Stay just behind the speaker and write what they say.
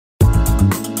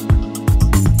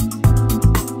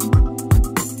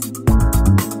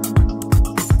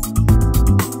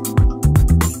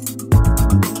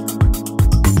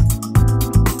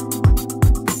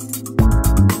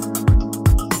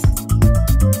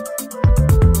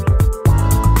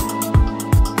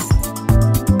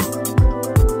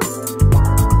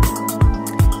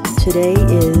Today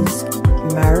is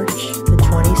March the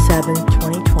 27th,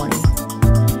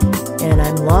 2020, and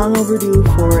I'm long overdue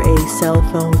for a cell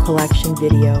phone collection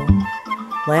video.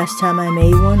 Last time I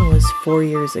made one was 4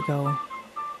 years ago.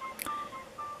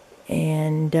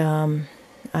 And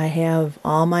I have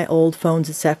all my old phones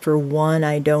except for one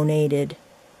I donated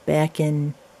back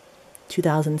in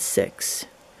 2006.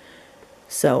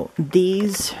 So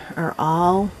these are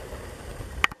all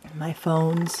my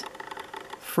phones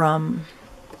from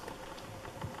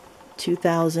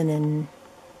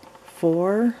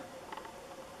 2004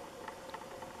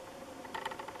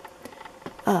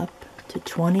 up to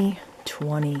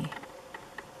 2020.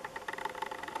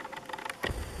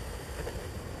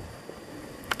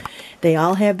 They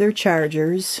all have their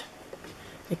chargers,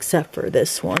 except for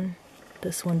this one.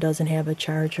 This one doesn't have a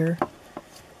charger.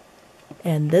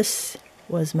 And this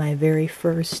was my very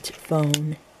first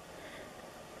phone.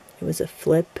 It was a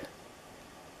flip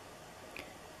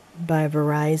by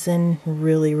Verizon.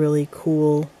 Really, really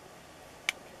cool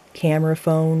camera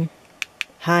phone.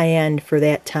 High end for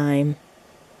that time.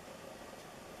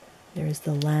 There's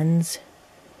the lens.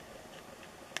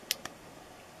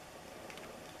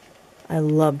 I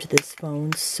loved this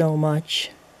phone so much.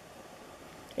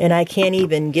 And I can't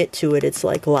even get to it. It's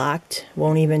like locked.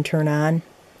 Won't even turn on.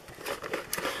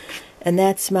 And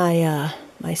that's my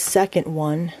my second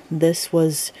one. This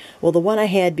was, well, the one I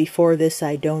had before this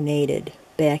I donated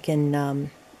back in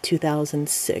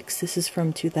 2006. This is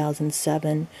from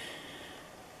 2007.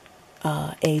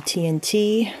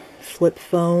 AT&T flip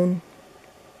phone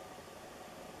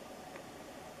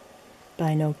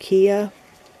by Nokia.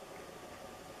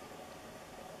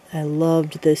 I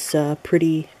loved this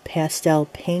pretty pastel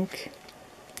pink.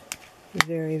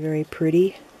 Very, very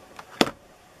pretty.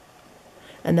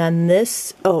 And then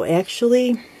this, oh,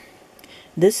 actually,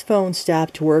 this phone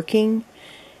stopped working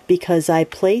because I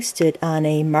placed it on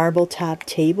a marble top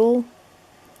table,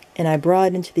 and I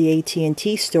brought it into the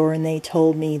AT&T store, and they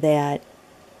told me that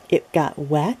it got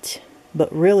wet,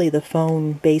 but really the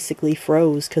phone basically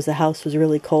froze because the house was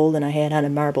really cold and I had it on a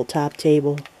marble top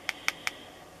table.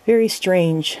 Very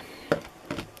strange.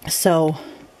 So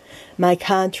my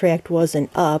contract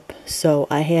wasn't up, so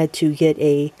I had to get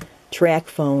a track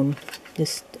phone.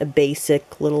 Just a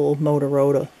basic little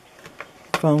Motorola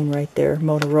phone right there.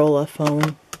 Motorola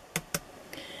phone.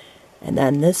 And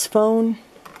then this phone,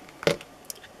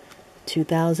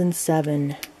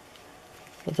 2007,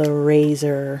 the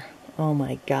Razr. Oh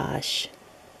my gosh.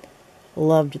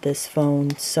 Loved this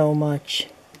phone so much.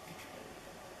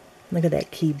 Look at that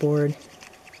keyboard.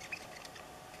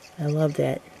 I love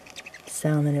that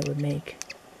sound that it would make.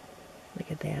 Look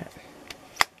at that.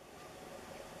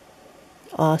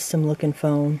 Awesome looking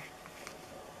phone.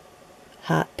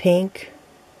 Hot pink.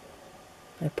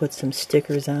 I put some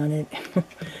stickers on it.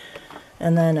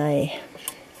 And then I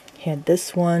had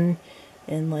this one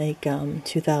in like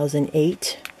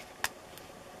 2008.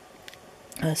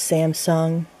 A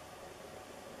Samsung.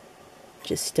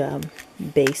 Just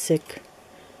basic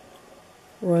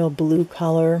royal blue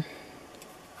color.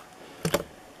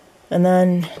 And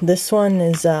then this one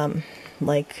is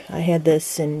like I had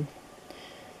this in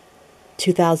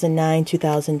 2009,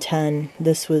 2010.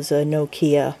 This was a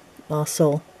Nokia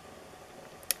also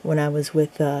when I was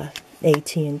with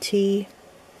AT&T.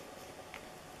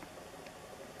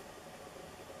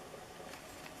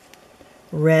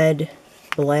 Red,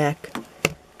 black,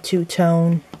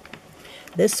 two-tone.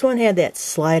 This one had that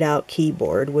slide-out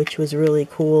keyboard, which was really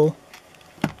cool.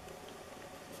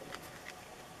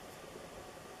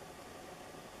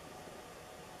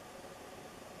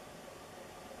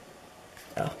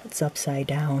 Oh, it's upside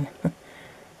down.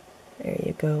 There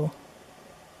you go.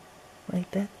 Like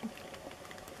that.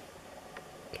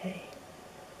 Okay.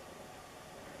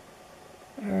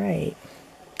 Alright.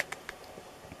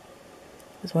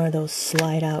 It's one of those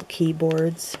slide out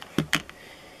keyboards.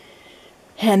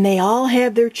 And they all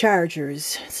have their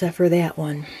chargers, except for that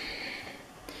one.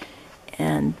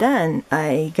 And then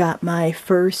I got my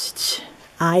first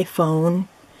iPhone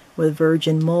with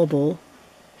Virgin Mobile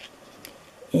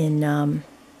in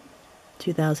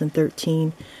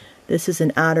 2013. This is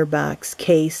an OtterBox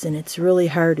case, and it's really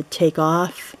hard to take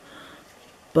off,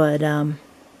 but I'm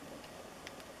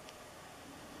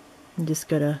just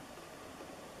gonna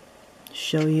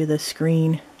show you the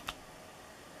screen.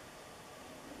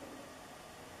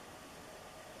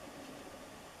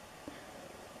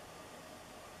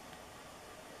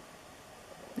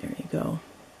 There you go.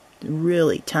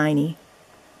 Really tiny.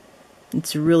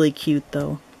 It's really cute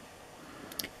though.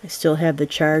 I still have the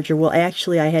charger. Well,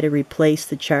 actually I had to replace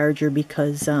the charger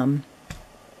because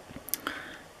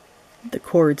the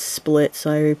cord split,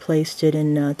 so I replaced it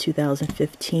in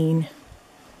 2015.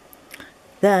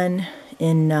 Then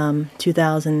in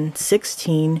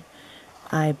 2016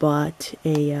 I bought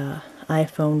a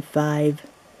iPhone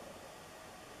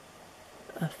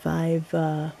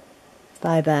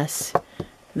 5S.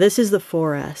 This is the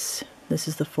 4S. This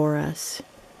is the 4S.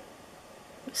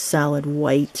 Solid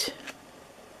white.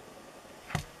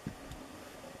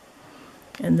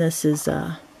 And this is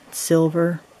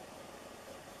silver.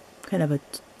 Kind of a,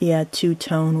 yeah,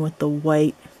 two-tone with the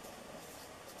white.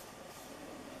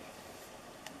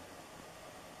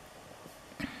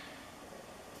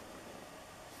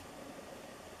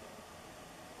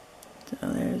 So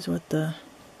there's what the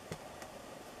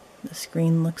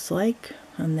screen looks like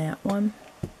on that one.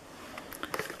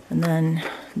 And then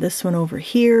this one over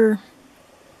here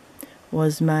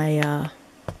was my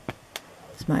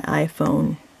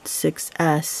iPhone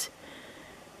 6S.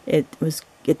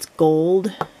 It's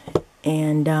gold,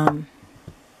 and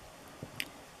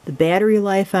the battery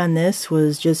life on this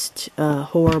was just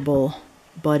horrible,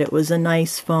 but it was a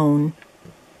nice phone.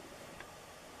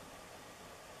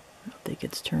 I don't think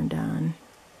it's turned on.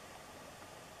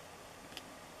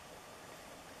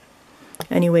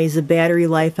 Anyways, the battery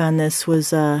life on this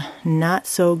was not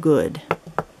so good.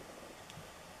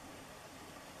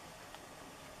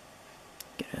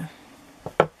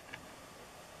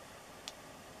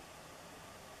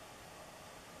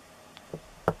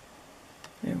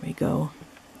 There we go.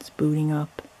 It's booting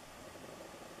up.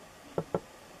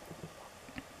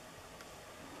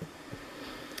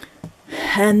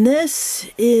 And this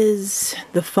is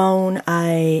the phone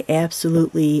I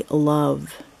absolutely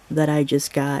love that I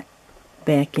just got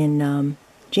back in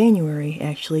January,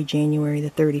 actually January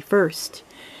the 31st.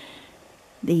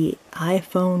 The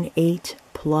iPhone 8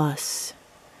 Plus.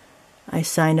 I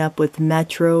signed up with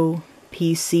Metro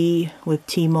PC with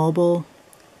T-Mobile.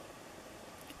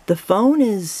 The phone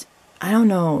is, I don't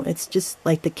know, it's just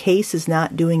like the case is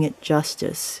not doing it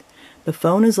justice. The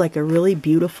phone is like a really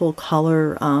beautiful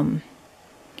color,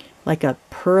 like a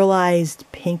pearlized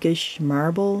pinkish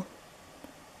marble.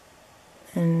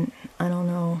 And I don't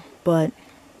know, but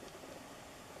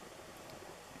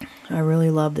I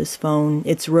really love this phone.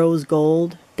 It's rose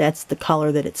gold. That's the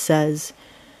color that it says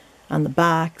on the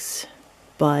box,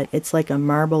 but it's like a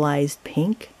marbleized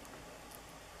pink.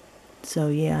 So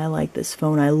yeah, I like this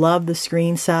phone. I love the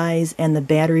screen size, and the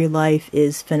battery life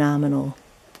is phenomenal.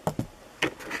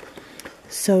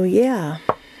 So yeah,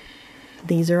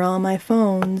 these are all my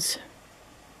phones.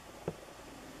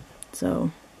 So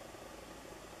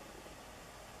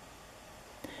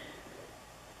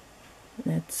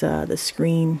that's the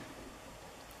screen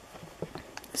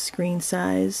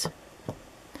size.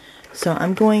 So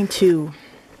I'm going to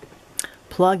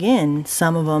plug in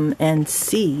some of them and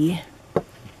see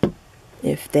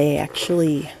if they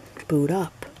actually boot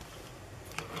up.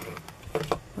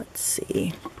 Let's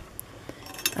see.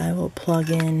 I will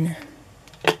plug in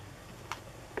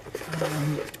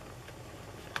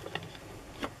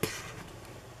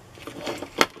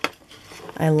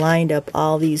I lined up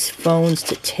all these phones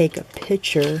to take a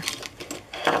picture,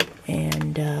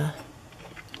 and there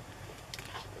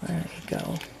we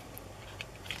go.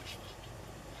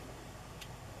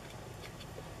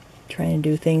 Trying to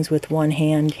do things with one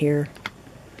hand here.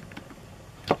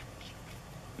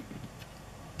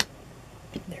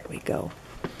 There we go.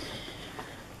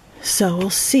 So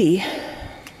we'll see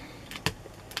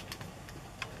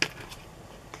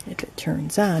if it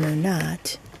turns on or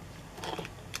not.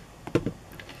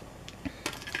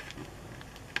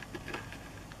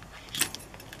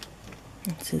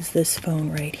 This is this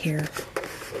phone right here.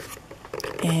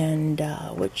 And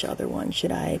which other one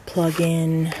should I plug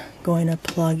in? Going to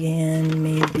plug in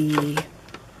maybe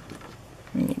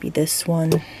this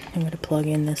one. I'm going to plug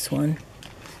in this one.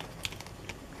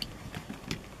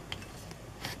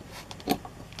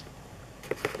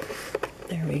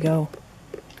 There we go.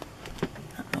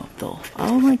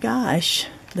 Oh my gosh,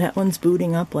 that one's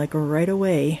booting up like right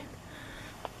away.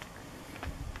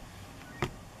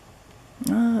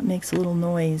 Oh, it makes a little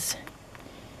noise.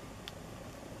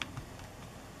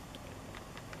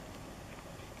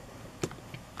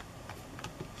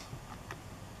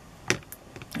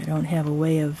 I don't have a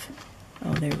way of...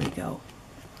 Oh, there we go.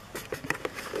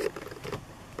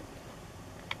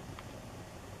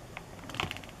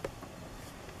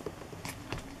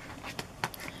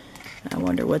 I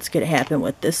wonder what's going to happen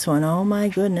with this one. Oh my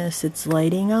goodness, it's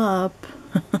lighting up.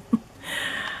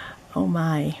 Oh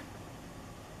my.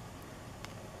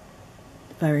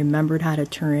 If I remembered how to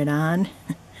turn it on.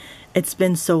 It's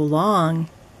been so long.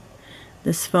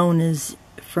 This phone is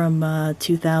from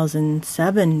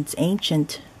 2007. It's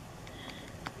ancient.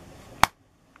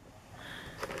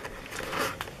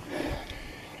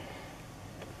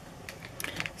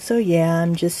 So yeah,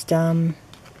 I'm just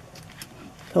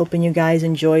hoping you guys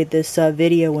enjoyed this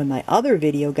video. When my other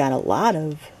video got a lot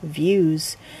of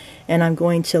views, and I'm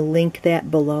going to link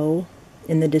that below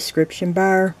in the description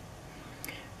bar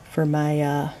for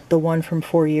my the one from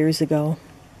 4 years ago.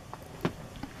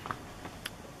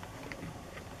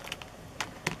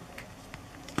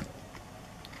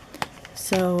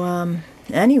 So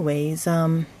anyways,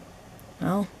 well,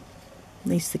 at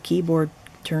least the keyboard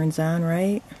turns on,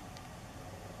 right?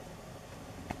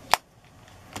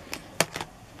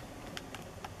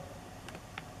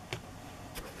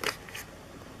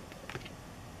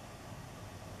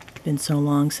 Been so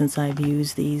long since I've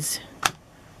used these.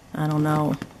 I don't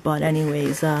know. But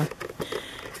anyways,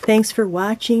 thanks for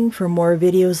watching. For more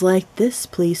videos like this,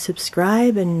 please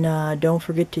subscribe and don't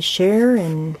forget to share,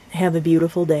 and have a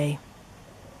beautiful day.